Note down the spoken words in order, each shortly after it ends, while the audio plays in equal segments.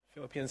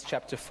Philippians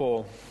chapter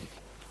 4,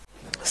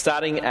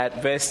 starting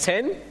at verse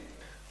 10,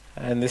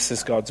 and this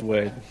is God's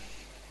word.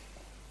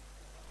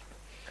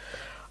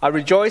 I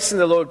rejoice in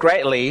the Lord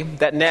greatly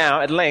that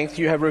now, at length,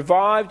 you have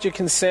revived your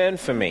concern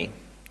for me.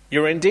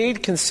 You are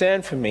indeed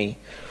concerned for me,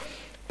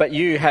 but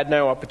you had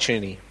no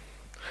opportunity.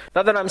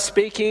 Not that I'm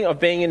speaking of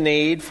being in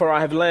need, for I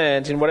have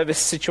learned in whatever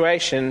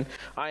situation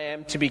I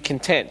am to be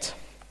content.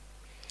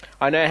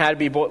 I know how to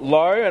be brought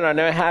low, and I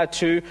know how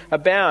to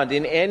abound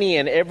in any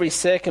and every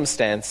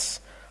circumstance.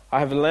 I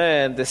have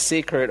learned the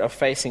secret of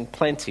facing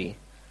plenty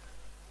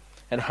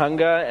and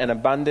hunger and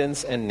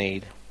abundance and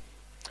need.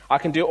 I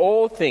can do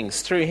all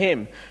things through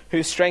him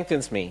who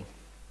strengthens me.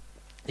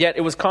 Yet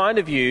it was kind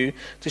of you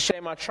to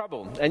share my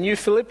trouble. And you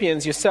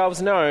Philippians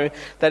yourselves know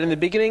that in the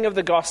beginning of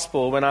the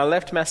gospel, when I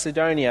left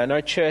Macedonia,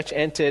 no church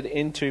entered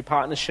into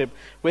partnership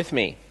with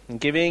me in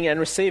giving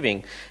and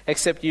receiving,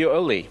 except you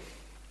only.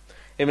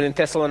 Even in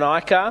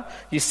Thessalonica,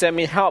 you sent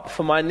me help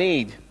for my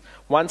need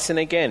once and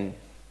again.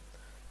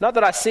 Not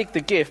that I seek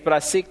the gift, but I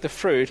seek the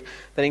fruit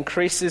that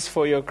increases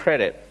for your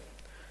credit.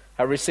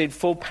 I received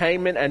full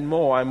payment and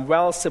more. I'm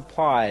well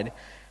supplied,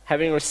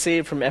 having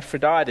received from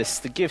Epaphroditus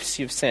the gifts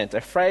you've sent,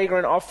 a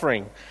fragrant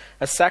offering,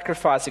 a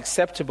sacrifice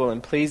acceptable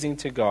and pleasing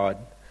to God.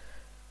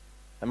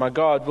 And my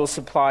God will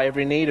supply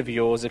every need of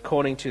yours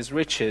according to his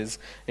riches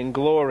in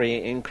glory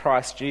in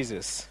Christ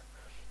Jesus.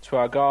 To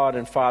our God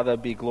and Father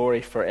be glory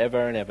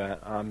forever and ever.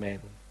 Amen.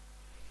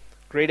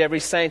 Greet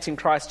every saint in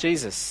Christ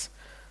Jesus.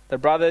 The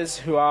brothers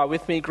who are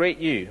with me greet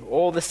you.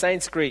 All the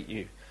saints greet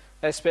you,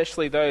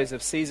 especially those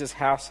of Caesar's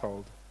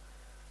household.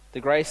 The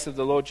grace of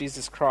the Lord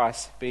Jesus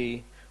Christ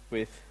be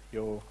with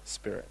your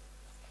spirit.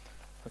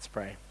 Let's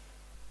pray.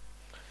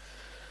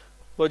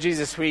 Lord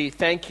Jesus, we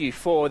thank you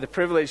for the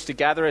privilege to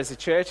gather as a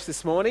church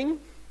this morning.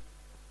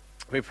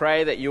 We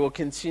pray that you will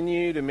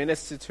continue to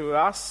minister to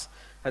us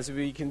as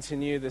we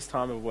continue this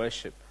time of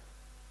worship.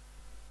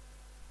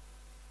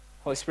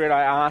 Holy Spirit,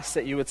 I ask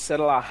that you would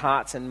settle our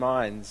hearts and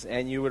minds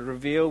and you would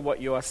reveal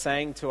what you are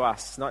saying to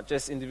us, not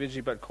just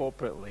individually but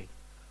corporately.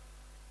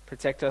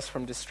 Protect us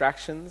from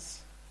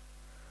distractions.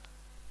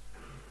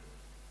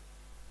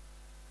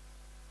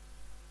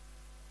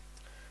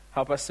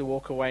 Help us to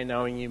walk away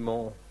knowing you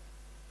more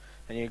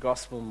and your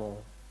gospel more.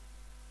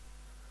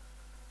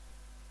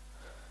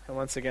 And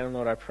once again,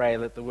 Lord, I pray,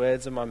 let the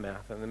words of my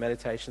mouth and the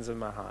meditations of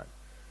my heart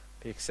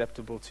be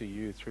acceptable to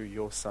you through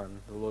your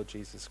Son, the Lord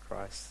Jesus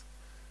Christ.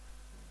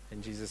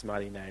 In Jesus'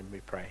 mighty name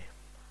we pray.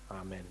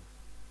 Amen.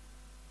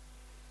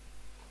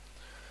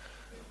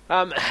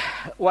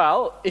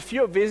 Well, if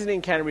you're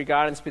visiting Canterbury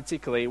Gardens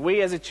particularly,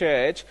 we as a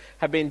church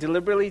have been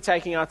deliberately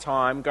taking our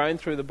time going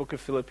through the book of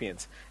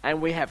Philippians.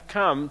 And we have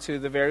come to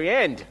the very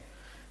end.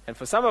 And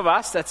for some of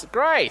us, that's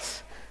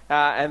great.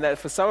 And that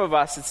for some of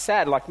us, it's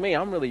sad. Like me,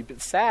 I'm really a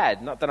bit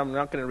sad. Not that I'm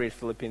not going to read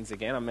Philippians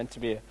again. I'm meant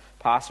to be a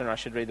pastor and I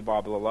should read the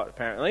Bible a lot,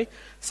 apparently.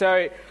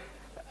 So...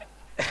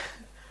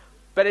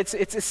 But it's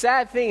a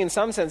sad thing in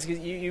some sense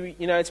because you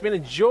know it's been a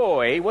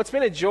joy. What's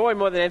been a joy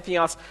more than anything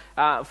else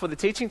for the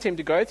teaching team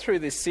to go through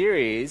this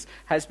series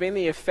has been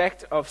the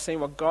effect of seeing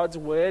what God's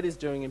word is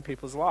doing in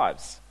people's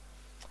lives.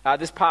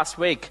 This past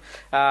week,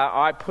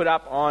 I put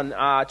up on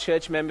our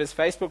church members'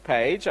 Facebook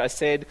page, I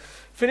said,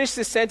 finish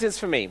this sentence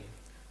for me.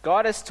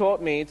 God has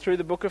taught me through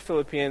the book of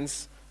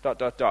Philippians...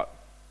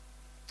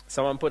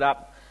 Someone put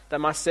up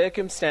that my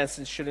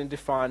circumstances shouldn't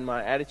define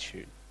my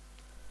attitude.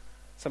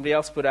 Somebody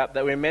else put up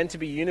that we're meant to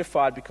be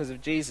unified because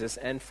of Jesus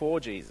and for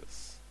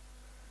Jesus.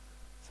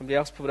 Somebody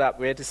else put up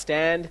we're to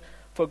stand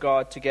for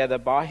God together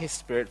by his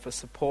Spirit for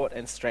support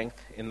and strength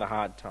in the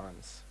hard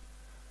times.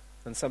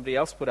 And somebody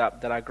else put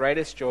up that our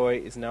greatest joy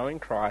is knowing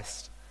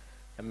Christ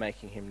and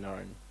making him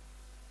known.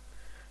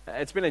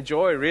 It's been a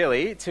joy,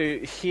 really, to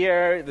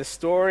hear the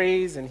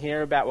stories and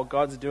hear about what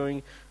God's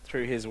doing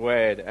through his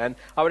word. And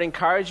I would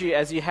encourage you,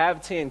 as you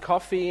have tea and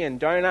coffee and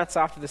donuts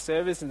after the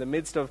service, in the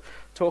midst of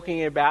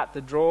talking about the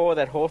draw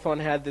that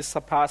Hawthorn had this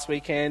past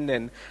weekend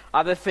and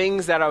other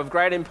things that are of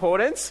great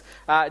importance,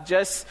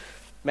 just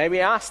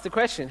maybe ask the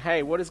question,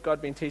 hey, what has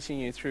God been teaching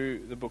you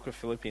through the book of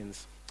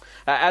Philippians?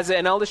 As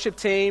an eldership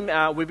team,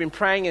 we've been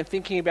praying and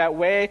thinking about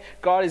where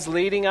God is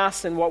leading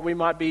us and what we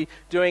might be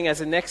doing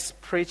as a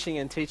next preaching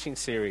and teaching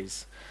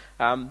series.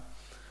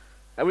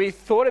 And we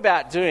thought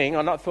about doing,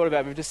 or not thought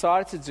about, we've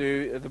decided to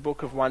do the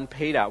book of 1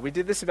 Peter. We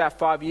did this about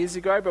 5 years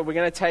ago, but we're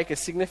going to take a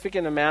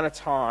significant amount of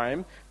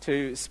time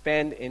to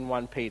spend in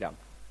 1 Peter.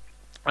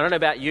 I don't know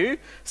about you.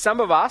 Some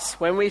of us,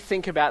 when we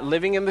think about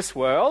living in this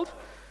world,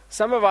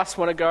 some of us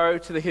want to go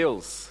to the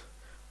hills.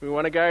 We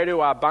want to go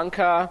to our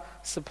bunker,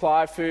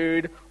 supply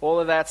food, all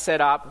of that set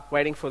up,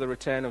 waiting for the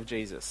return of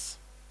Jesus.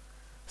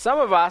 Some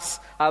of us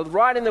are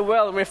right in the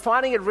world and we're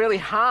finding it really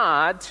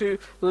hard to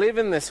live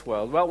in this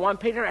world. Well, 1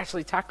 Peter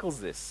actually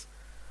tackles this.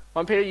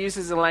 1 Peter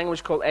uses a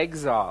language called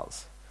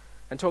exiles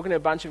and talking to a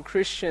bunch of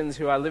Christians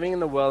who are living in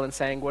the world and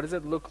saying, what does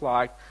it look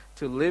like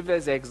to live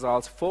as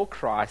exiles for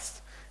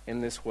Christ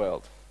in this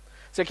world?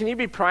 So can you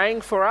be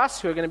praying for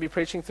us who are going to be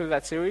preaching through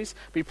that series?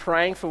 Be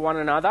praying for one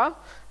another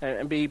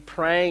and be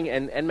praying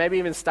and maybe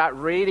even start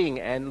reading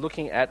and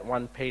looking at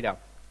 1 Peter.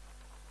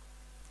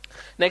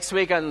 Next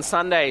week on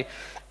Sunday,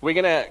 we're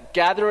going to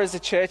gather as a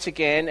church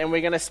again, and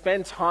we're going to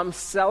spend time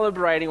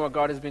celebrating what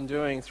God has been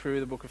doing through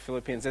the book of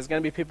Philippians. There's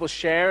going to be people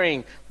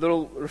sharing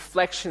little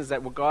reflections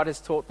that what God has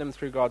taught them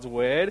through God's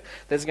word.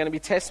 There's going to be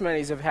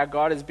testimonies of how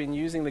God has been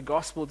using the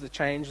gospel to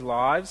change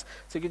lives.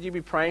 So could you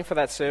be praying for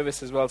that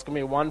service as well? It's going to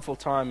be a wonderful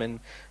time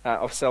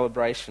of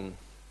celebration.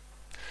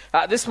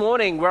 This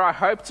morning, where I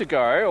hope to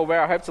go, or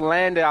where I hope to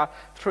land, are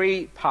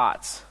 3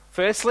 parts.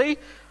 Firstly,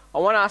 I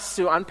want us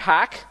to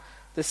unpack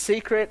the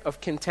secret of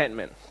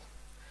contentment.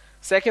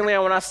 Secondly, I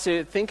want us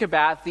to think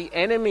about the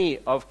enemy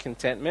of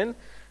contentment.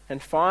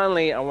 And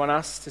finally, I want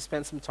us to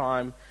spend some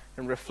time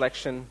in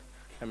reflection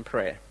and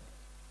prayer.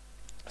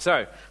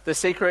 So, the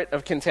secret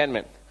of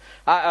contentment.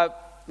 A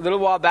little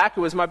while back, it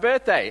was my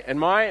birthday, and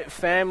my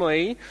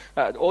family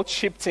all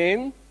chipped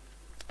in,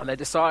 and they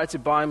decided to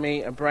buy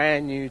me a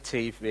brand new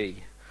TV.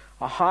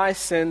 A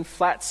Hisense,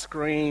 flat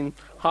screen,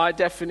 high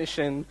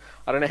definition.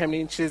 I don't know how many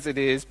inches it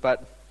is,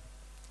 but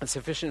it's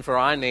sufficient for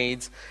our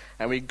needs.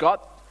 And we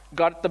got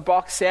the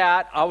box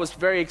out. I was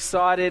very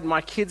excited.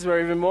 My kids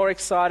were even more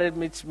excited,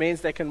 which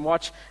means they can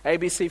watch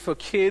ABC for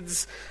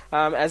Kids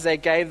as they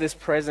gave this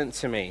present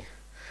to me.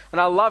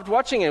 And I loved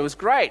watching it. It was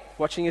great,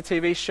 watching a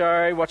TV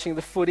show, watching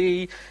the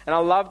footy, and I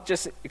loved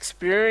just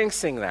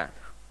experiencing that.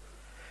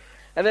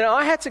 And then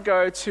I had to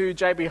go to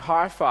JB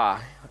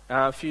Hi-Fi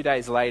a few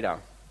days later.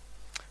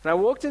 And I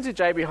walked into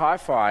JB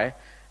Hi-Fi,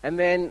 and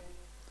then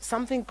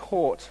something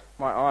caught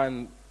my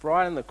eye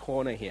right in the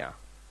corner here.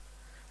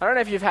 I don't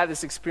know if you've had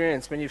this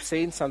experience when you've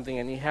seen something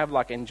and you have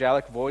like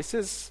angelic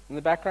voices in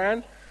the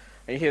background,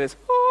 and you hear this,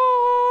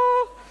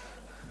 oh!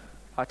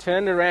 I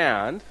turned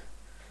around,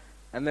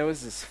 and there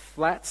was this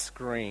flat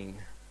screen.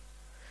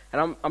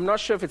 And I'm not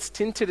sure if it's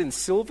tinted in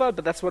silver,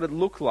 but that's what it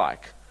looked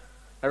like.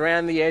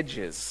 Around the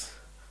edges.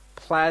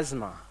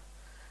 Plasma.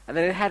 And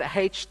then it had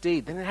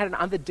HD. Then it had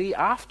another D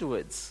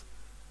afterwards.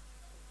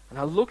 And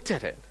I looked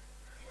at it.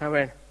 And I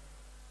went,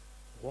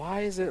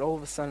 why is it all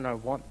of a sudden I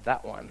want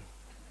that one?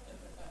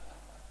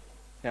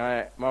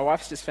 Now, my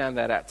wife's just found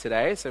that out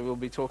today, so we'll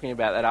be talking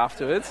about that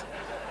afterwards.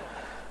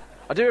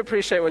 I do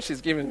appreciate what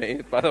she's given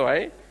me, by the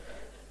way.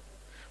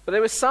 But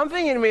there was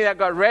something in me that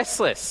got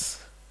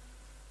restless.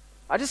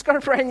 I just got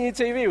a brand new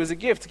TV. It was a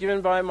gift given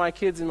by my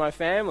kids and my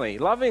family,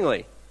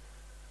 lovingly.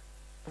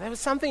 But there was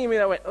something in me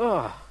that went,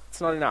 oh,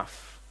 it's not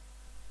enough.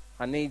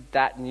 I need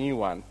that new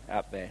one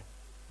out there.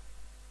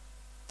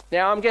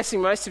 Now, I'm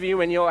guessing most of you,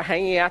 when you're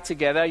hanging out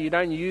together, you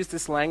don't use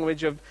this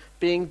language of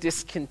being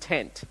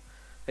discontent.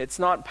 It's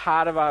not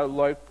part of our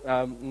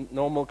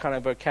normal kind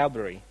of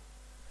vocabulary.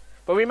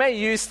 But we may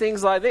use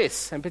things like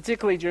this, and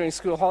particularly during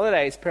school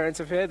holidays, parents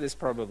have heard this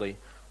probably.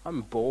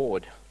 I'm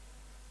bored.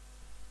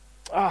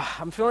 Oh,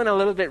 I'm feeling a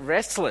little bit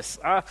restless.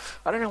 I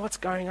don't know what's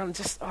going on.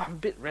 I'm a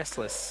bit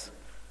restless.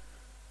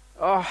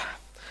 Oh,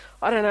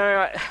 I don't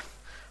know.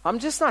 I'm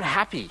just not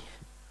happy.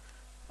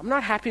 I'm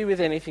not happy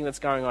with anything that's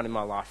going on in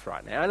my life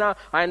right now. And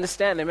I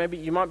understand that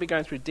you might be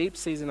going through a deep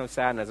season of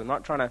sadness. I'm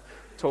not trying to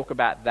talk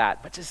about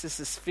that, but just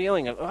this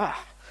feeling of, I'm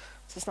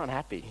just not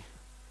happy.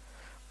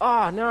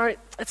 Oh, no,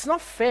 it's not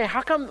fair.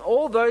 How come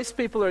all those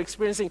people are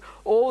experiencing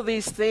all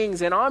these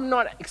things and I'm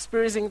not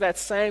experiencing that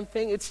same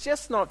thing? It's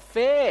just not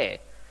fair.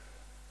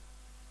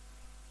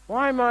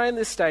 Why am I in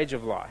this stage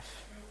of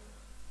life?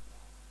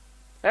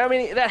 I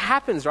mean, that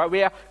happens, right?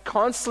 We are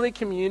constantly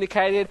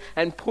communicated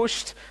and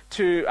pushed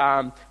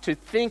to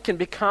think and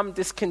become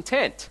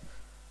discontent.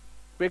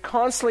 We're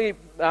constantly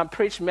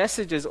preached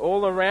messages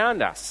all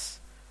around us.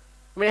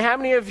 I mean, how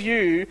many of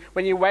you,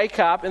 when you wake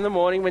up in the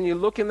morning, when you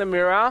look in the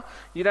mirror,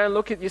 you don't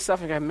look at yourself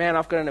and go, man,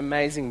 I've got an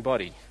amazing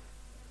body?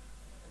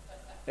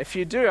 If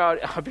you do,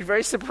 I'd be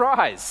very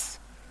surprised.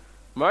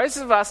 Most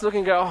of us look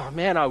and go, oh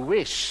man, I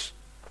wish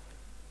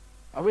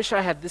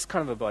I had this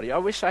kind of a body. I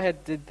wish I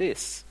had did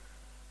this.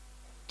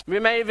 We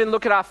may even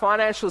look at our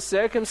financial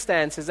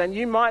circumstances, and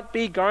you might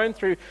be going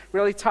through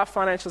really tough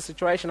financial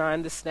situation. I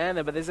understand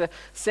that, but there's a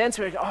sense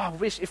where, I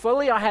wish, if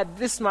only I had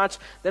this much,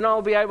 then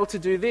I'll be able to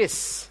do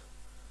this.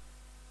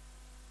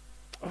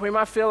 Or we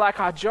might feel like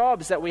our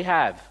jobs that we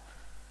have,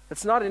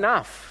 it's not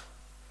enough.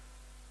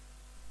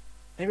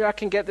 Maybe I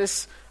can get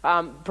this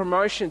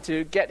promotion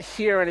to get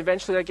here, and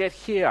eventually I get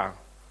here.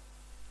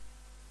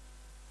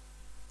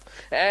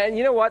 And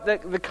you know what?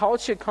 The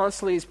culture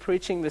constantly is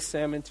preaching this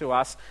sermon to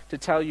us to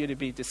tell you to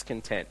be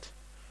discontent.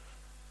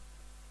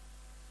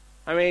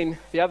 I mean,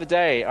 the other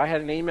day I had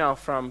an email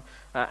from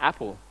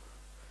Apple.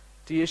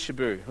 Dear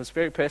Shabu. It was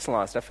very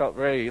personalized. I felt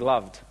very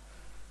loved.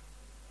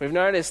 We've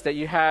noticed that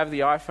you have the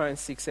iPhone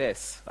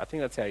 6S. I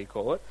think that's how you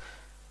call it.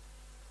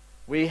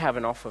 We have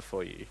an offer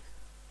for you.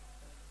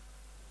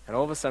 And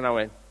all of a sudden I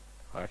went,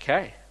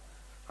 okay,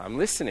 I'm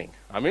listening.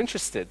 I'm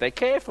interested. They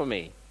care for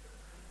me.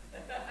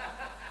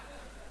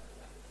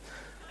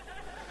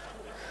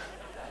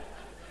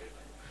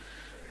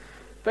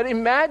 But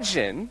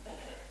imagine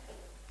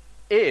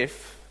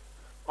if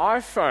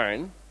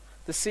iPhone,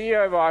 the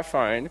CEO of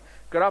iPhone,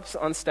 got up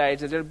on stage,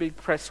 they did a big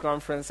press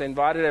conference, they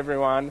invited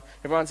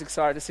everyone's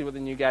excited to see what the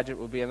new gadget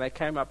will be, and they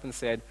came up and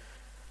said,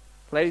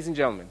 ladies and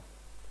gentlemen,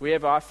 we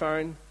have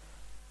iPhone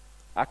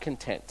are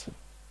content.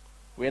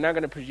 We're not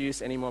going to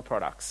produce any more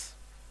products.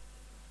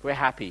 We're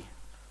happy.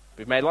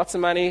 We've made lots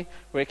of money.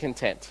 We're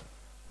content.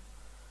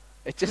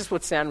 It just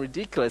would sound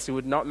ridiculous. It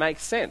would not make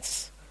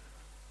sense.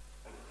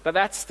 But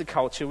that's the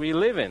culture we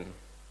live in.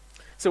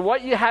 So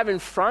what you have in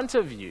front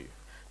of you,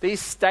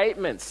 these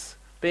statements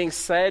being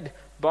said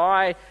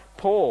by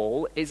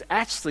Paul, is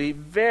actually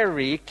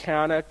very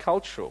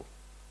countercultural.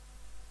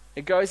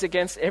 It goes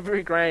against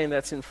every grain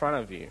that's in front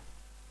of you.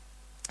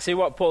 See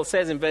what Paul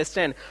says in verse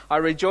 10. I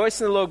rejoice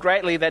in the Lord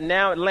greatly that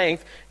now at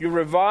length you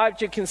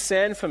revived your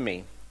concern for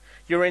me.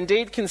 You were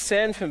indeed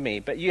concerned for me,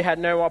 but you had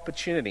no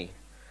opportunity.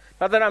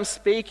 Not that I'm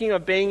speaking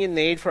of being in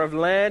need, for I've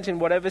learned in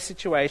whatever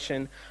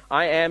situation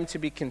I am to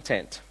be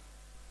content.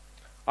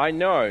 I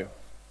know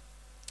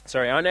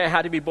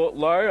how to be brought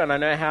low, and I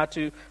know how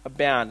to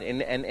abound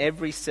in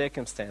every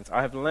circumstance.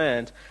 I have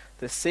learned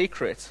the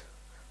secret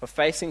of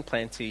facing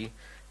plenty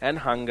and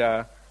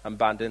hunger,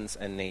 abundance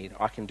and need.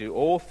 I can do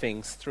all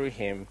things through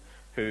him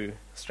who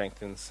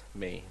strengthens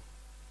me.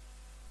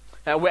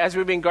 As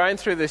we've been going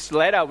through this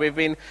letter, we've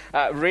been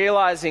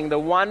realizing the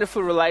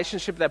wonderful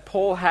relationship that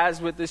Paul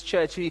has with this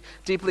church. He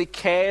deeply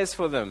cares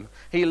for them.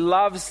 He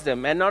loves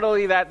them. And not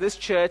only that, this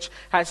church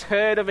has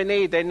heard of a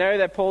need. They know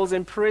that Paul's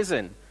in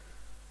prison.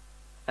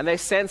 And they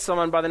sent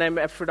someone by the name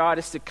of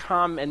Epaphroditus to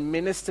come and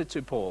minister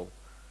to Paul,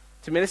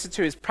 to minister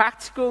to his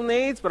practical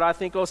needs, but I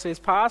think also his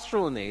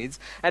pastoral needs,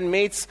 and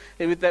meets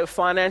with the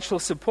financial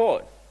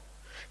support.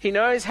 He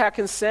knows how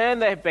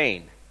concerned they've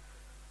been.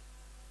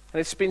 And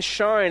it's been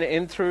shown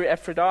in through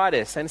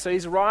Epaphroditus. And so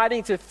he's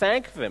writing to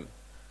thank them.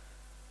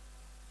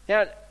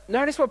 Now,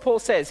 notice what Paul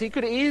says. He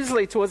could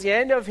easily, towards the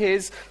end of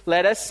his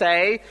letter,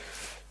 say,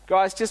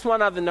 guys, just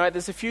one other note.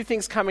 There's a few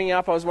things coming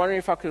up. I was wondering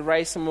if I could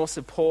raise some more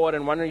support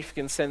and wondering if you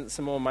can send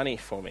some more money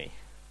for me.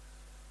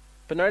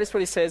 But notice what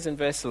he says in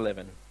verse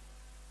 11.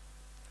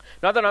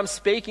 Not that I'm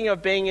speaking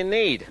of being in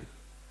need,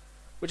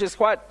 which is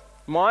quite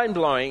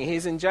mind-blowing.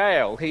 He's in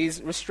jail.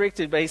 He's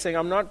restricted, but he's saying,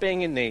 I'm not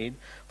being in need,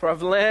 for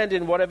I've learned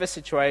in whatever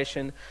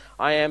situation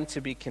I am to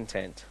be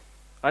content.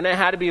 I know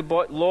how to be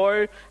brought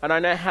low, and I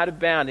know how to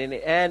abound in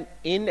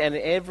and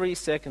every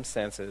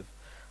circumstance.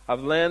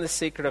 I've learned the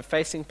secret of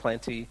facing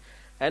plenty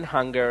and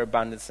hunger,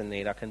 abundance and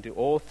need. I can do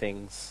all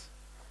things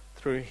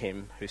through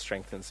him who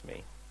strengthens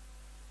me.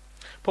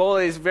 Paul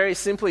is very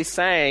simply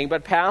saying,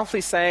 but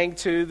powerfully saying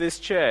to this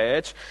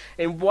church,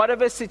 in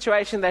whatever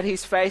situation that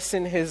he's faced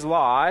in his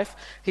life,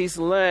 he's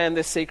learned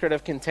the secret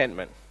of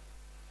contentment.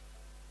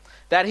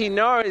 That he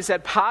knows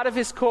that part of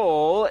his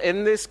call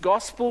in this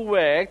gospel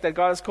work that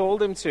God has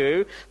called him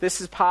to, this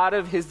is part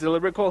of his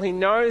deliberate call. He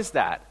knows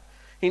that.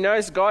 He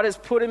knows God has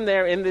put him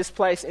there in this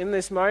place, in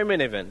this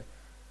moment even.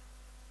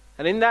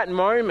 And in that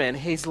moment,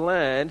 he's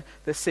learned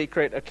the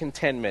secret of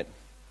contentment.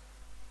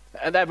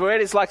 And that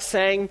word is like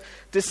saying,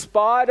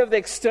 despite of the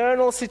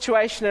external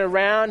situation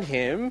around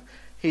him,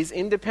 he's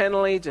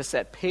independently just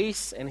at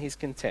peace and he's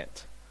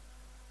content.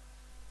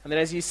 And then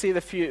as you see the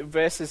few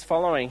verses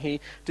following, he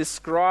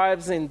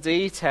describes in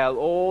detail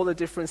all the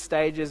different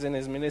stages in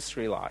his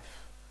ministry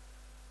life.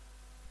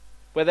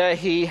 Whether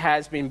he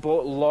has been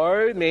brought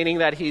low, meaning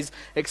that he's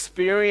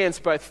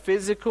experienced both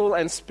physical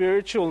and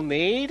spiritual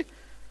need,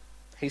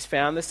 he's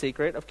found the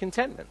secret of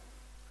contentment.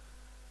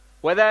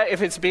 Whether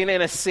if it's been in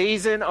a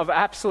season of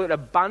absolute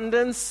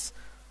abundance,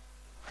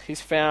 he's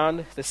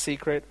found the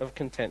secret of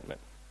contentment.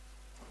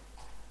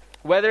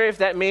 Whether if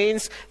that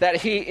means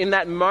that he, in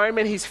that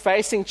moment, he's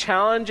facing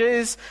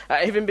challenges,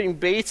 even being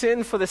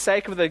beaten for the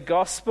sake of the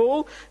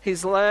gospel,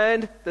 he's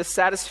learned the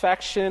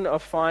satisfaction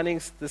of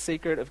finding the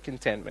secret of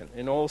contentment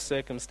in all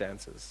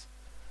circumstances.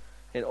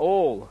 In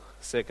all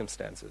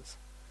circumstances.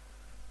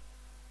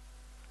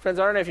 Friends,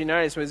 I don't know if you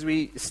noticed, as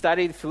we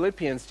studied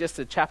Philippians just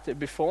a chapter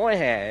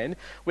beforehand,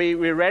 we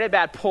read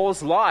about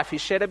Paul's life. He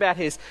shared about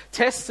his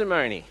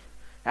testimony,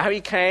 how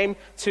he came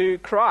to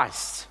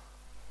Christ.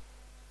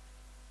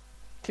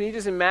 Can you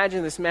just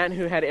imagine this man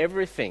who had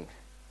everything,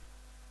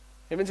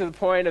 even to the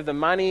point of the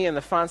money and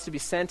the funds to be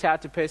sent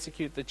out to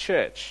persecute the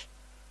church?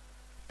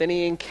 Then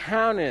he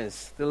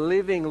encounters the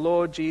living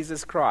Lord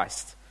Jesus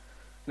Christ,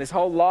 and his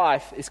whole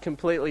life is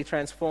completely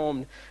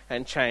transformed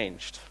and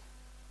changed.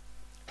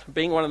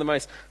 Being one of the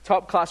most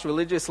top-class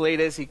religious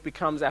leaders, he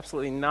becomes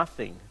absolutely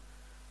nothing.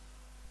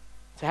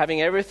 To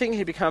having everything,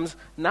 he becomes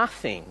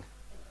nothing.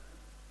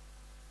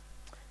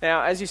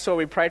 Now, as you saw,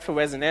 we prayed for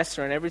Wes and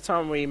Esther, and every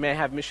time we may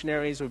have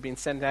missionaries who have been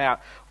sent out,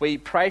 we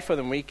pray for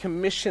them, we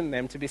commission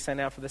them to be sent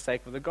out for the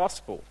sake of the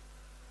gospel.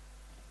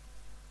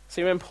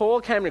 See, when Paul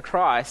came to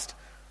Christ,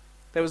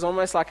 there was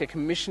almost like a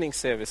commissioning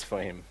service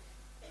for him.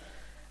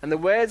 And the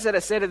words that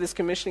are said at this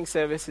commissioning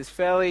service is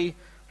fairly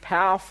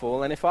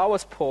powerful, and if I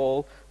was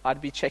Paul, I'd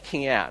be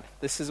checking out.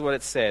 This is what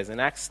it says in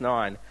Acts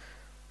 9,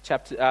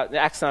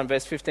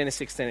 verse 15 to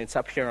 16. It's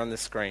up here on the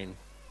screen.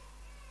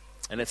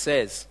 And it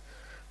says,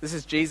 this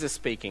is Jesus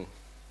speaking.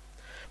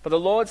 But the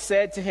Lord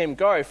said to him,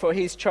 go, for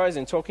he's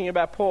chosen, talking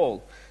about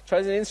Paul,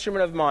 chosen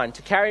instrument of mine,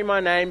 to carry my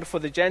name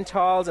before the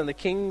Gentiles and the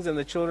kings and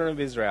the children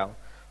of Israel.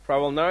 For I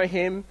will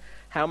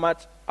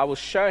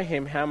show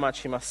him how much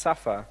he must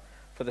suffer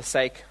for for the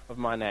sake of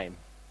my name.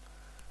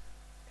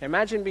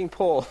 Imagine being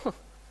Paul,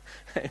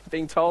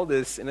 being told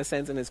this, in a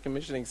sense, in his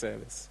commissioning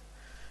service.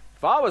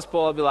 If I was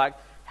Paul, I'd be like,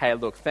 hey,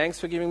 look, thanks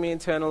for giving me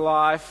eternal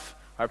life.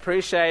 I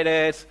appreciate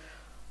it.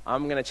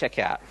 I'm going to check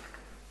out.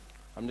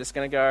 I'm just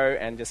going to go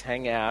and just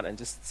hang out and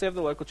just serve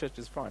the local church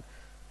is fine.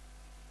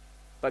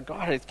 But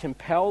God had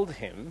compelled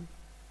him,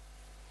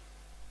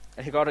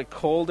 and God had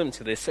called him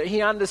to this. So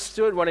he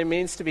understood what it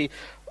means to be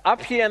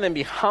up here and then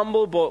be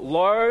humble, brought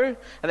low. And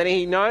then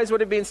he knows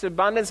what it means to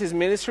abundance. His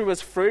ministry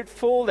was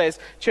fruitful. There's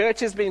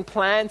churches being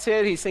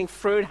planted. He's seeing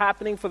fruit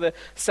happening for the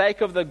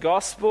sake of the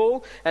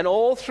gospel. And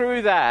all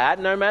through that,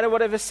 no matter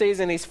whatever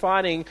season, he's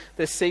finding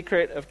the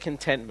secret of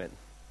contentment.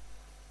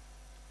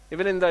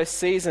 Even in those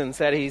seasons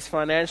that he's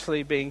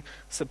financially being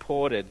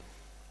supported.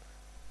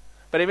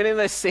 But even in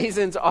those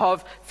seasons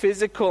of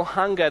physical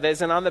hunger,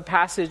 there's another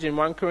passage in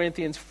 1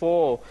 Corinthians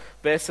 4,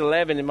 verse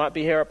 11. It might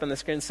be here up on the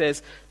screen.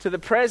 Says, to the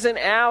present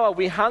hour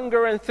we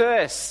hunger and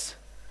thirst.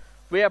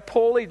 We are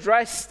poorly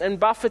dressed and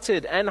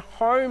buffeted and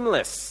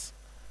homeless.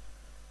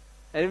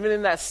 And even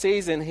in that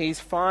season, he's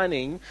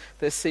finding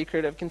the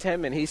secret of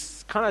contentment.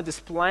 He's kind of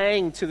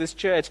displaying to this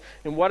church,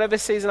 in whatever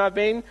season I've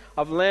been,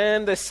 I've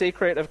learned the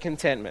secret of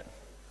contentment.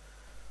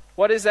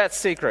 What is that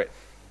secret?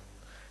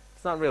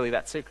 It's not really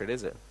that secret,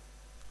 is it?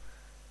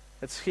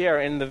 It's here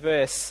in the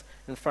verse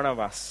in front of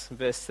us,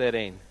 verse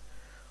 13.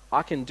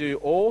 I can do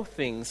all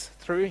things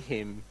through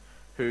him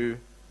who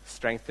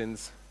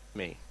strengthens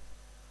me.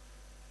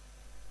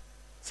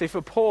 See,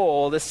 for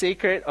Paul, the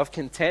secret of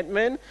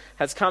contentment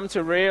has come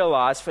to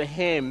realize for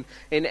him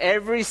in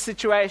every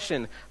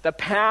situation, the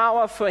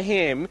power for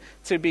him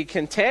to be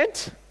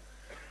content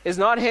is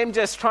not him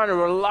just trying to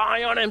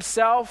rely on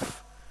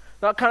himself,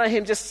 not kind of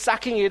him just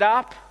sucking it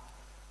up,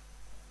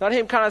 not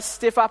him kind of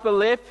stiff upper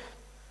lip.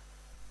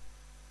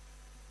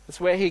 It's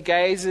where he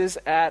gazes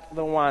at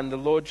the one, the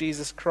Lord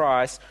Jesus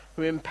Christ,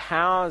 who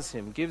empowers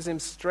him, gives him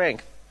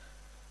strength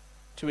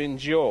to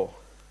endure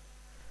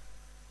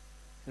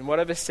in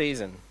whatever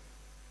season.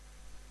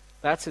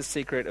 That's his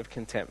secret of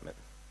contentment.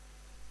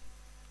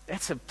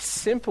 It's a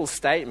simple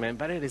statement,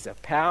 but it is a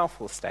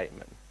powerful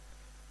statement,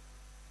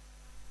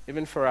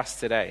 even for us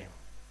today.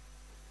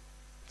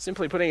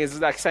 Simply putting it, it's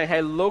like saying,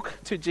 hey, look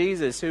to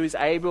Jesus, who is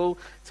able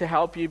to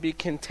help you be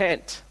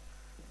content.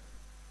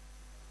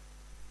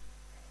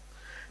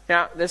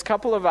 Now, there's a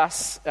couple of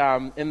us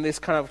in this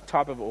kind of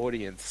type of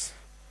audience.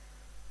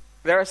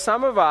 There are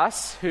some of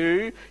us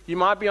who you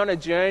might be on a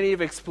journey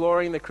of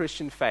exploring the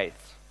Christian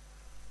faith.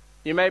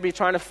 You may be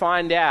trying to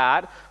find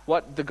out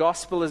what the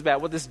gospel is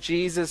about, what this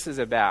Jesus is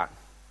about.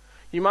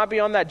 You might be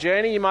on that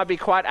journey. You might be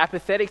quite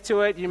apathetic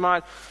to it. You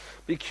might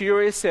be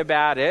curious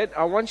about it.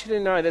 I want you to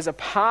know there's a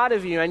part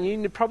of you, and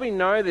you probably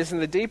know this in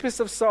the deepest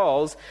of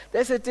souls,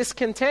 there's a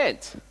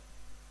discontent.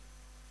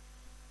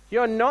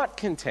 You're not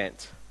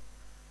content.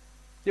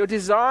 You're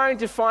desiring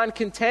to find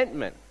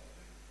contentment.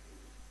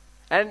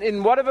 And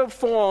in whatever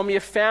form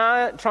you're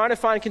trying to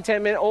find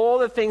contentment, all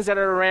the things that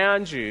are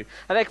around you,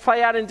 and they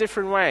play out in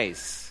different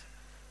ways.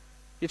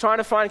 You're trying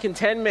to find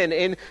contentment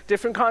in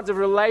different kinds of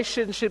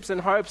relationships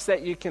and hopes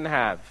that you can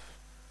have.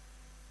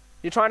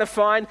 You're trying to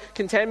find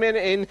contentment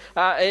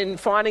in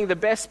finding the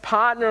best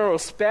partner or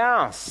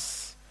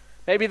spouse.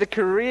 Maybe the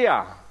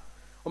career.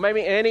 Or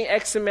maybe earning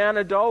X amount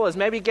of dollars.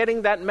 Maybe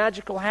getting that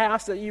magical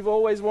house that you've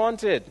always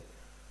wanted.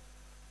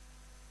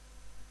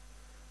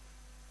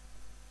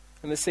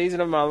 In the season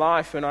of my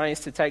life when I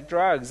used to take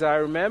drugs, I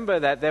remember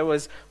that there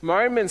was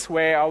moments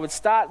where I would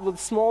start with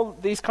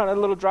these kind of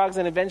little drugs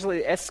and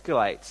eventually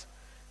escalate.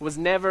 It was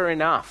never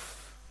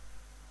enough.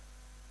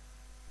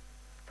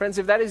 Friends,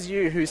 if that is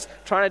you who's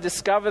trying to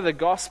discover the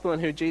gospel and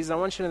who Jesus, I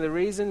want you to know the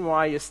reason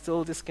why you're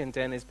still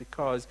discontent is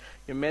because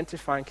you're meant to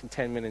find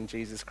contentment in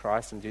Jesus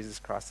Christ and Jesus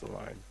Christ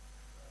alone.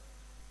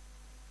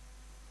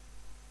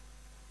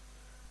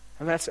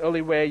 And that's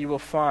only where you will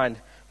find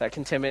that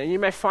contentment. And you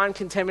may find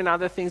contentment in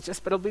other things,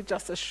 but it'll be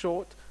just a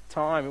short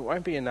time. It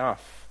won't be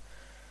enough.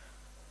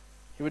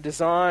 You were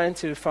designed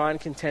to find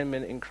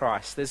contentment in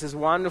Christ. There's this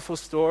wonderful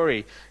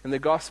story in the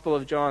Gospel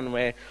of John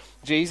where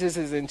Jesus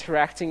is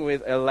interacting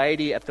with a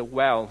lady at the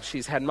well.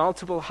 She's had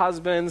multiple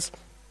husbands.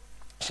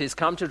 She's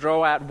come to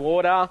draw out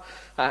water.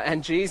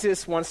 And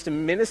Jesus wants to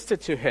minister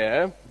to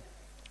her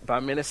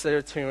by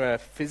minister to her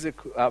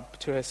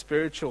to her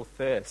spiritual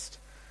thirst.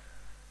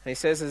 And he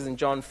says this in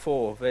John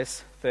 4,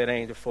 verse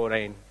 13 to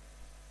 14.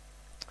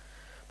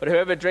 But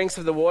whoever drinks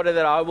of the water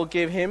that I will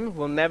give him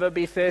will never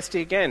be thirsty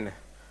again.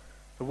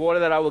 The water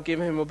that I will give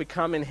him will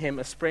become in him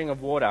a spring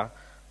of water,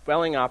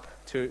 welling up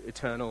to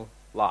eternal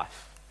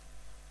life.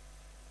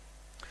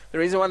 The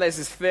reason why there's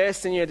this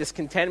thirst in you,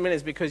 discontentment,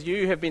 is because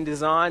you have been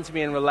designed to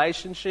be in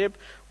relationship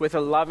with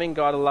a loving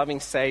God, a loving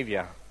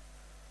Savior.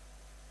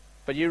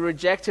 But you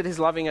rejected his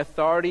loving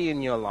authority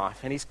in your life,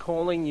 and he's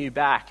calling you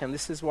back. And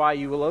this is why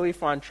you will only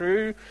find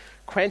true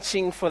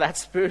quenching for that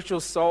spiritual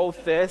soul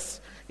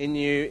thirst in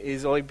you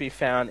is only be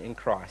found in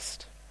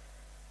Christ.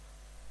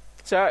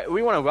 So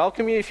we want to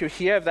welcome you. If you're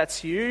here, if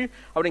that's you,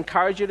 I would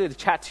encourage you to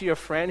chat to your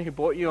friend who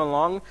brought you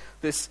along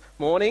this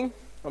morning.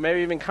 or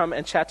maybe even come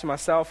and chat to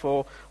myself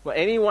or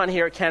anyone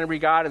here at Canterbury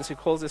Gardens who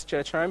calls this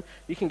church home,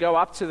 you can go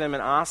up to them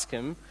and ask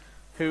them,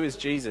 who is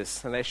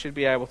Jesus? And they should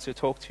be able to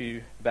talk to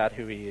you about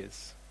who he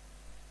is.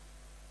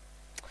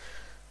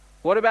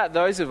 What about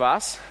those of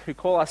us who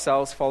call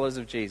ourselves followers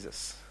of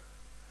Jesus?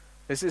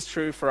 This is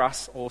true for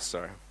us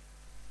also.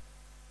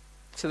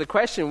 So the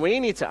question we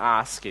need to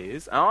ask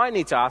is, I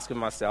need to ask of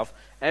myself,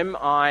 am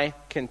I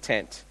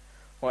content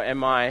or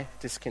am I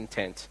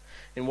discontent?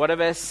 In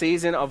whatever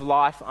season of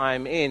life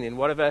I'm in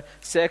whatever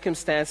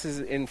circumstances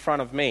in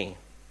front of me.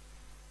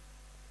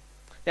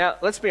 Now,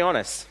 let's be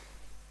honest.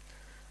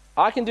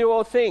 I can do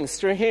all things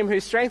through him who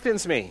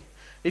strengthens me.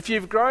 If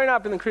you've grown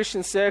up in the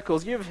Christian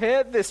circles, you've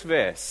heard this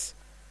verse.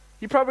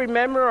 You probably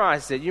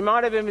memorized it. You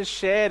might have even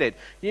shared it.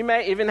 You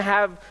may even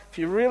have, if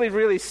you're really,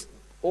 really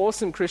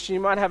awesome Christian,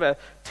 you might have a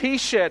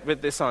t-shirt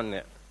with this on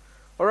it.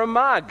 Or a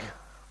mug.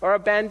 Or a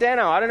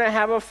bandana. I don't know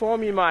how a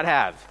form you might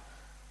have.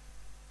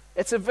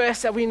 It's a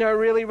verse that we know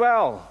really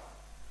well.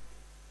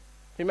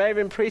 We may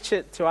even preach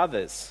it to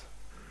others.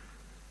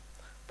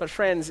 But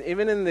friends,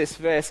 even in this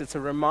verse, it's a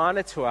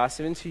reminder to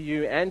us, even to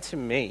you and to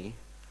me,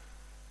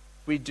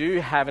 we do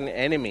have an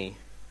enemy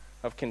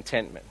of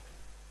contentment.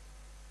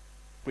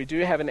 We do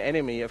have an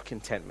enemy of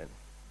contentment.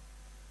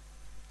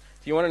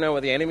 Do you want to know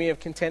what the enemy of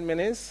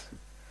contentment is?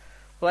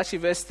 Well, actually,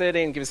 verse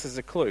 13 gives us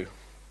a clue.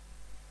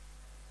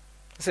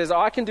 It says,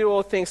 I can do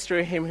all things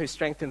through him who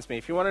strengthens me.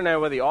 If you want to know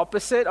what the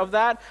opposite of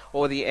that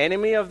or the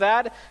enemy of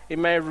that, it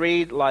may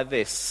read like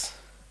this.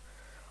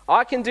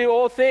 I can do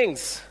all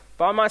things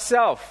by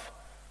myself,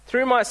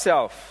 through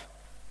myself,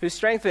 who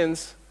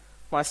strengthens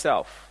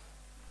myself.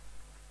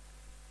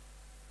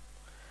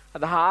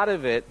 At the heart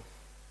of it,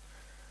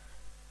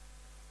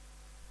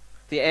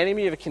 the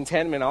enemy of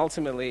contentment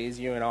ultimately is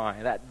you and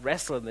I, that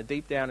wrestler in the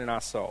deep down in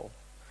our soul.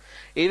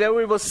 Either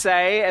we will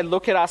say and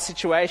look at our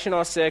situation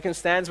or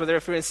circumstance, whether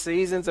if we're in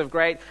seasons of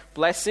great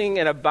blessing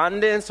and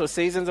abundance or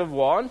seasons of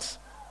want,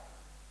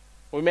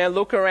 we may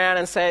look around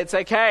and say, it's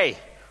okay,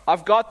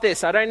 I've got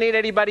this, I don't need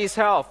anybody's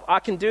help, I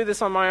can do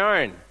this on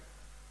my own.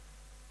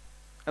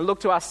 And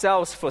look to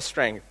ourselves for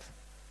strength.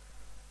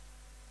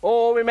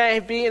 Or we may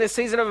be in a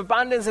season of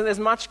abundance and there's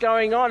much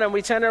going on and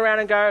we turn around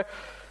and go,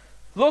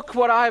 look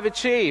what I have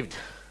achieved.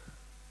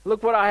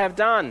 Look what I have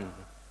done.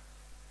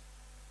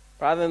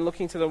 Rather than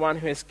looking to the one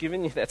who has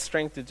given you that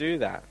strength to do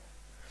that.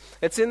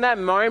 It's in that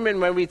moment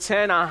when we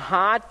turn our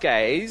heart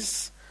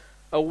gaze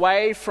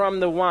away from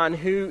the one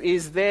who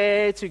is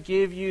there to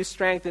give you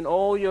strength in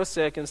all your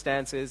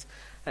circumstances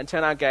and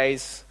turn our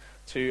gaze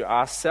to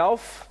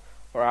ourself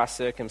or our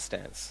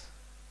circumstance.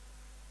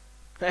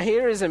 Now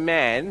here is a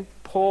man,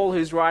 Paul,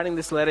 who's writing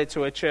this letter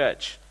to a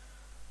church.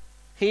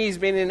 He's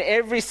been in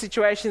every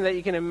situation that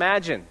you can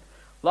imagine.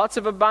 Lots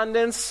of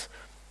abundance,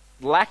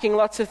 lacking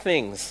lots of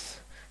things.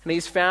 And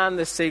he's found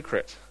the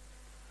secret.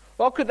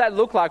 What could that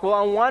look like? Well,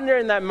 I wonder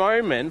in that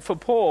moment for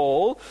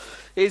Paul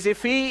is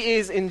if he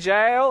is in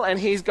jail and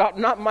he's got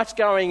not much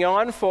going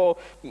on for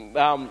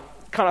kind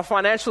of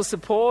financial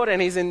support and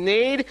he's in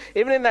need,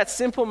 even in that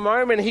simple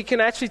moment, he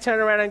can actually turn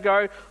around and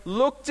go,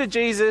 look to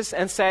Jesus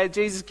and say,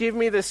 Jesus, give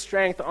me the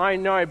strength I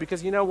know.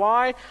 Because you know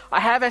why?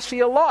 I have actually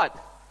a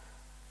lot.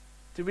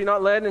 Did we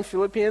not learn in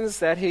Philippians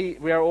that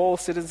we are all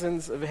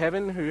citizens of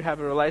heaven who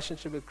have a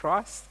relationship with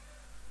Christ?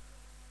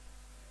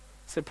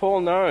 So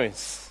Paul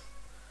knows.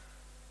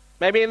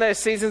 Maybe in those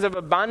seasons of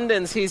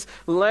abundance, he's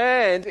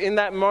learned in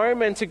that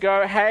moment to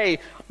go, hey,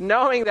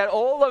 knowing that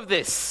all of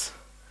this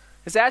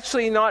is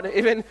actually not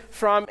even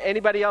from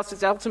anybody else,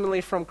 it's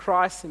ultimately from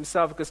Christ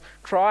himself, because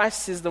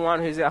Christ is the one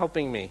who's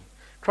helping me.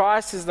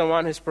 Christ is the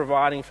one who's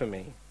providing for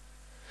me.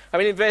 I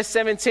mean, in verse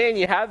 17,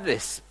 you have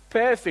this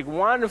perfect,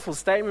 wonderful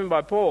statement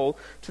by Paul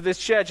to this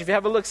church. If you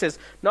have a look, it says,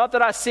 not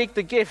that I seek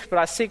the gift, but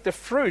I seek the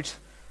fruit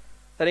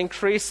that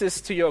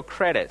increases to your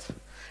credit.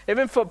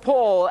 Even for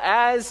Paul,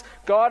 as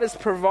God is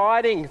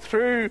providing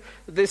through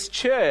this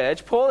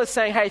church, Paul is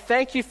saying, hey,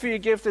 thank you for your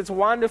gift. It's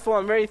wonderful.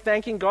 I'm very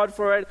thanking God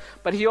for it.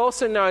 But he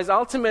also knows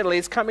ultimately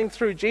it's coming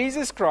through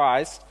Jesus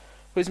Christ,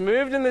 who's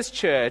moved in this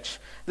church.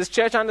 This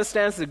church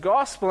understands the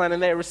gospel,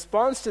 and their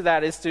response to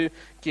that is to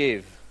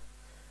give.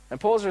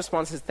 And Paul's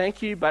response is,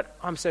 thank you, but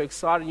I'm so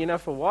excited. You know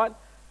for what?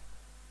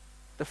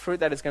 The fruit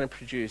that it's going to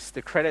produce,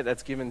 the credit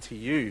that's given to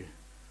you,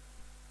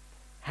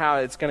 how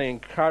it's going to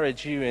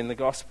encourage you in the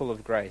gospel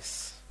of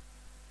grace.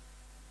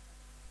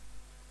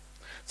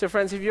 So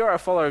friends, if you're a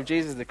follower of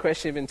Jesus, the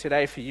question even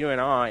today for you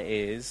and I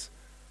is,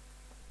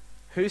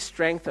 whose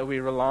strength are we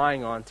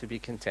relying on to be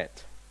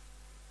content?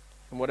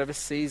 In whatever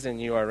season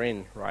you are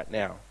in right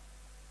now.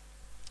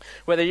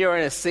 Whether you're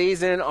in a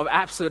season of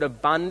absolute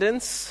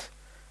abundance,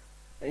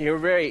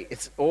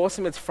 it's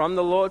awesome, it's from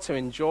the Lord to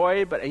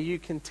enjoy, but are you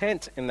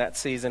content in that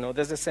season, or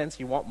there's a sense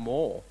you want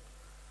more?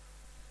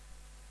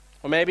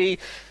 Or maybe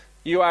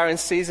you are in a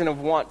season of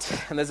want,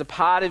 and there's a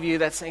part of you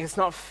that's saying it's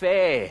not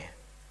fair.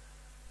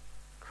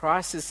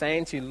 Christ is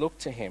saying to you, look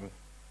to him.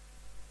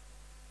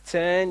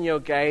 Turn your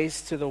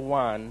gaze to the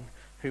one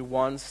who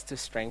wants to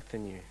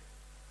strengthen you.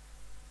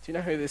 Do you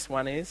know who this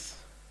one is?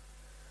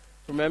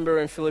 Remember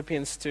in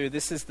Philippians 2,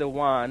 this is the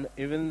one,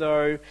 even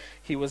though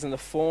he was in the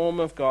form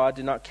of God,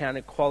 did not count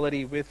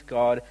equality with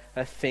God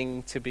a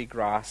thing to be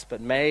grasped,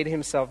 but made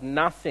himself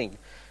nothing,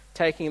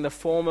 taking the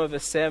form of a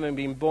servant,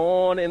 being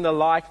born in the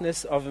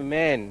likeness of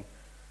men.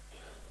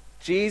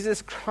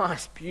 Jesus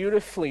Christ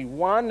beautifully,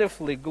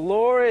 wonderfully,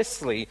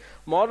 gloriously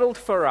modeled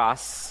for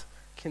us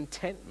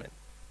contentment.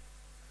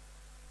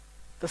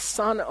 The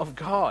Son of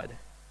God,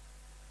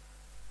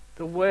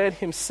 the Word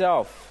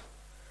himself,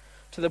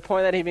 to the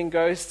point that he even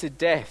goes to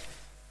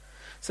death,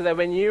 so that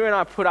when you and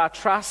I put our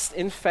trust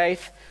in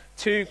faith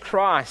to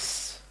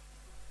Christ,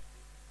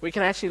 we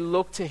can actually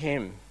look to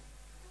him.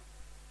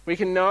 We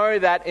can know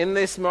that in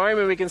this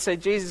moment we can say,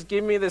 Jesus,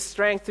 give me the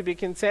strength to be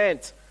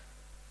content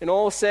in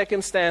all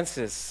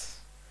circumstances,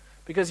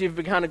 because you've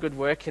begun a good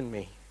work in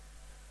me,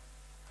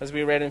 as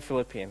we read in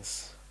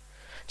Philippians.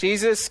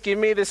 Jesus, give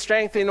me the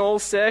strength in all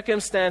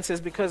circumstances,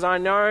 because I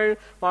know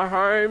my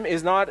home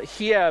is not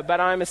here,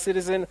 but I'm a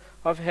citizen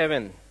of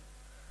heaven,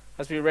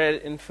 as we read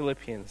in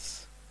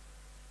Philippians.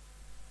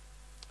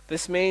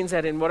 This means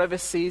that in whatever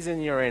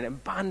season you're in,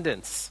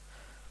 abundance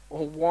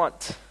or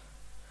want,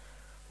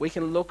 we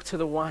can look to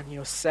the one,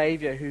 your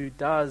Savior, who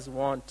does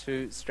want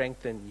to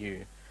strengthen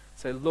you.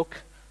 So look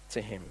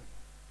to him.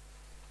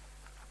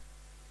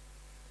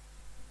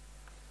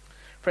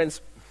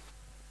 Friends,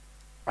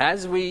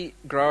 as we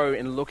grow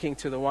in looking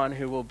to the one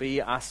who will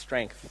be our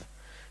strength,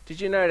 did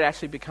you know it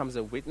actually becomes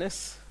a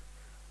witness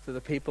to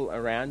the people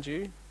around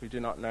you who do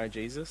not know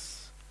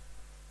Jesus?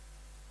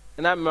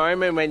 In that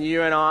moment when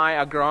you and I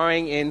are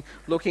growing in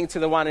looking to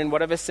the one in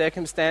whatever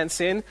circumstance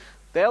in,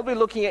 they'll be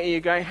looking at you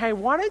going, hey,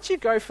 why don't you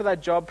go for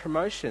that job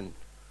promotion?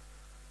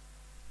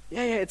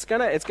 Yeah, it's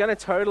gonna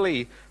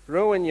totally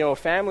ruin your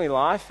family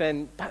life,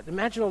 but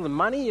imagine all the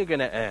money you're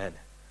gonna earn.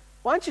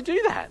 Why don't you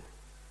do that?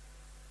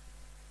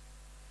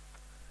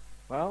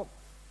 Well,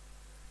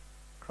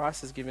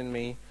 Christ has given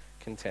me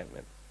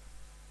contentment.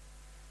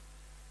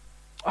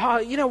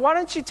 Oh, why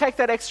don't you take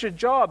that extra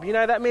job?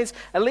 That means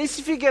at least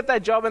if you get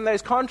that job and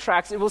those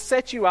contracts, it will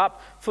set you up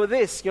for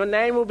this. Your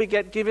name will be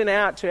given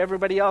out to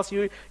everybody else.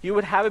 You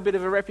would have a bit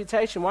of a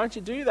reputation. Why don't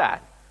you do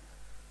that?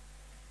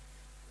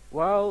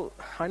 Well,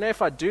 I know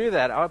if I do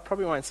that, I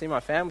probably won't see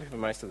my family for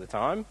most of the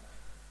time.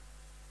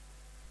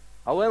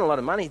 I'll earn a lot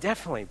of money,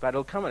 definitely, but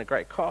it'll come at a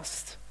great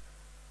cost.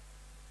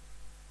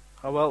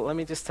 Oh, well, let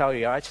me just tell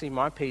you, actually,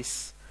 my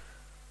peace,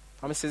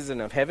 I'm a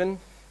citizen of heaven.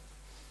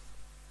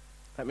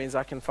 That means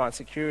I can find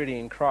security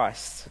in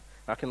Christ.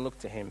 I can look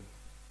to him.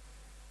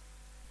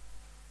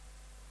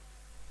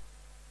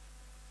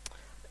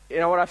 You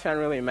know what I found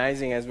really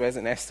amazing as Wes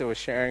and Esther were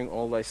sharing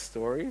all those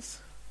stories?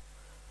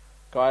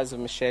 Guys of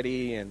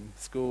Machete and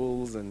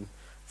schools and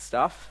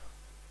stuff.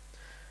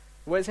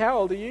 Wes, how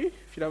old are you,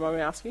 if you don't mind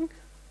me asking?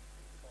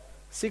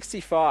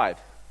 65.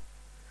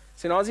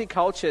 So in Aussie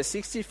culture,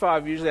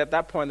 65, usually at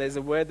that point, there's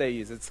a word they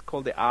use. It's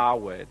called the R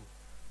word.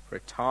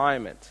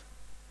 Retirement.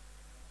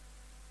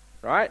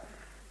 Right?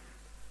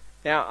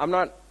 Now, I'm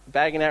not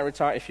bagging out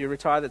retire. If you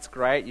retire, that's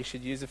great. You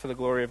should use it for the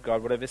glory of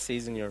God, whatever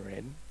season you're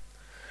in.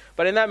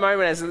 But in that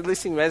moment, as they're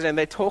listening to and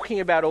they're talking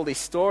about all these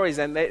stories,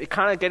 and they're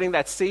kind of getting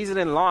that season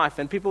in life,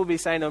 and people will be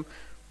saying to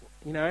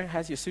them,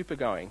 how's your super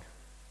going?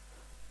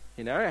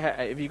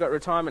 Have you got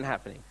retirement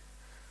happening?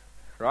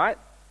 Right?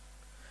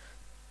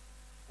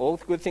 All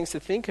good things to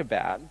think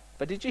about.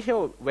 But did you hear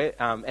what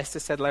Esther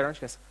said later on?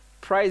 She goes,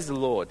 praise the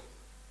Lord.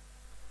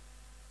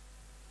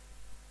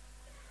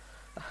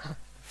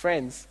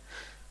 Friends,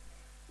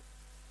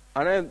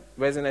 I know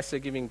Wes and Esther are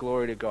giving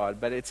glory to God,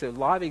 but it's a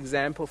live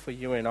example for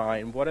you and I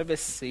in whatever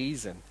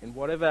season, in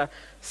whatever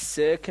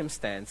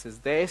circumstances,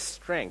 their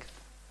strength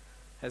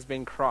has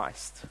been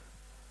Christ.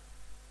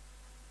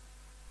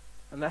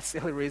 And that's the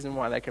only reason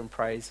why they can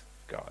praise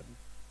God.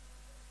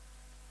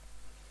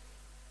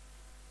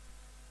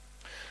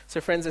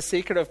 So friends, the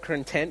secret of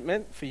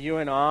contentment for you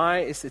and I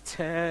is to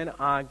turn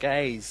our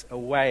gaze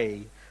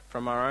away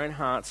from our own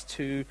hearts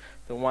to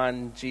the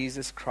one,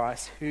 Jesus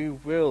Christ, who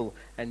will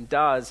and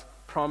does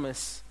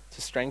promise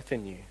to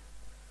strengthen you.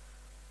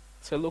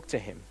 So look to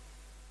him.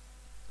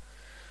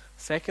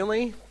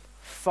 Secondly,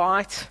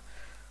 fight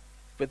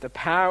with the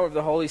power of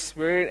the Holy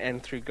Spirit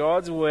and through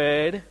God's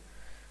word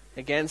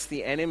against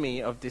the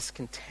enemy of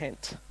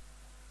discontent.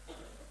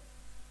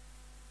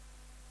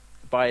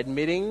 By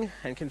admitting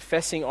and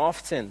confessing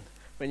often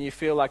when you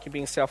feel like you're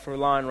being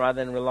self-reliant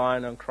rather than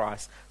relying on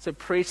Christ. So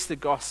preach the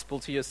gospel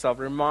to yourself.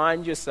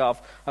 Remind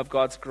yourself of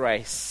God's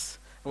grace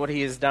and what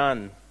he has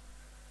done.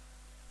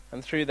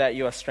 And through that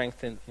you are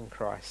strengthened in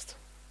Christ.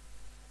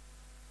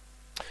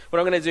 What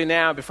I'm going to do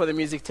now, before the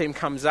music team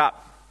comes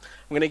up,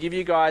 I'm going to give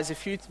you guys a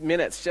few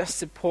minutes just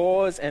to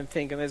pause and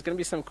think. And there's going to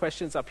be some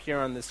questions up here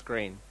on the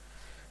screen.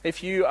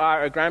 If you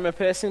are a grammar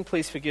person,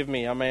 please forgive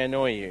me. I may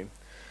annoy you.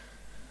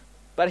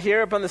 But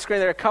here up on the screen,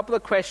 there are a couple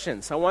of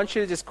questions. I want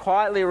you to just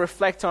quietly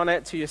reflect on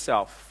it to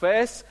yourself.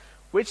 First,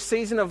 which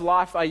season of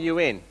life are you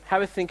in?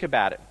 Have a think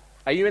about it.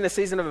 Are you in a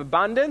season of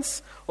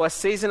abundance or a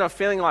season of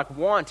feeling like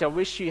want? I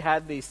wish you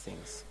had these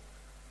things.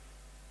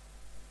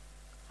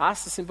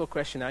 Ask the simple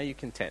question, are you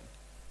content?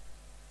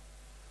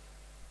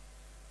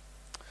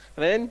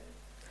 And then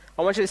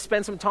I want you to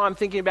spend some time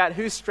thinking about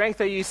whose strength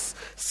are you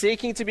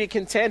seeking to be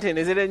content in?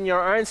 Is it in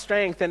your own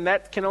strength? And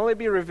that can only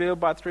be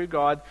revealed through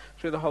God,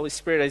 through the Holy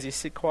Spirit, as you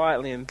sit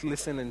quietly and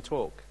listen and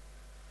talk.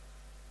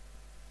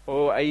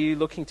 Or are you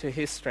looking to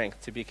His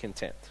strength to be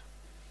content?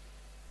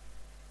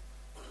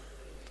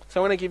 So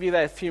I want to give you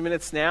that few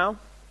minutes now.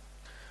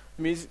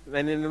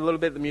 And in a little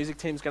bit, the music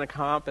team's going to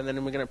come up, and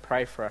then we're going to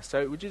pray for us.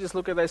 So would you just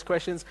look at those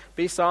questions,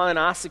 be silent,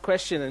 ask the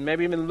question, and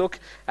maybe even look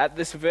at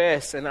this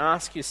verse and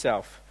ask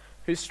yourself,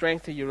 whose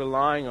strength are you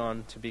relying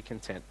on to be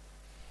content?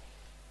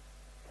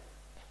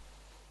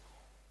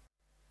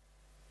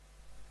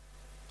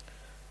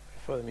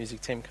 Before the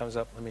music team comes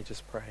up, let me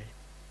just pray.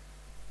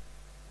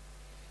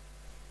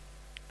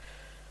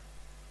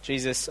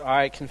 Jesus,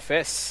 I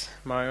confess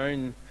my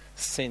own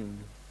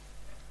sin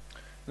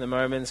in the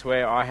moments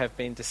where I have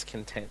been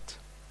discontent.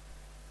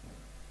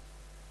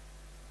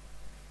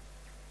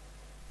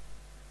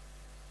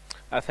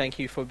 I thank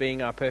you for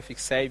being our perfect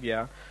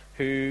Saviour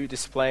who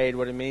displayed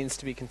what it means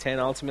to be content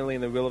ultimately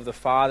in the will of the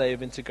Father,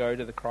 even to go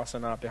to the cross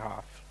on our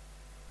behalf.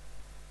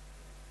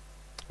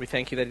 We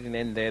thank you that it didn't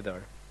end there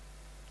though,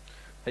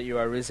 that you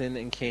are risen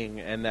and King,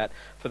 and that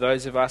for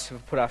those of us who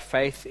have put our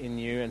faith in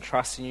you and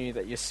trust in you,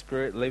 that your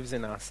Spirit lives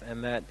in us,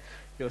 and that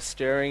you're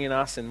stirring in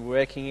us and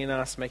working in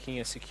us, making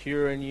us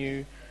secure in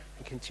you,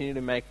 and continue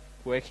to make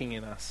working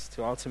in us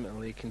to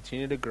ultimately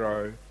continue to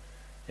grow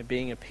and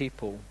being a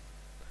people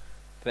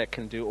that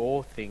can do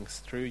all things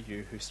through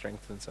you who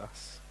strengthens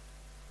us.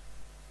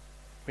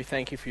 We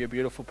thank you for your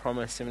beautiful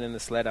promise even in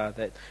this letter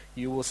that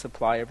you will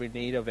supply every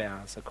need of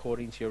ours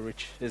according to your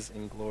riches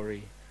in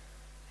glory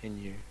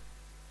in you.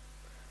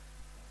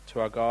 To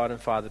our God and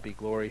Father be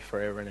glory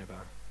forever and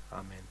ever.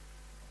 Amen.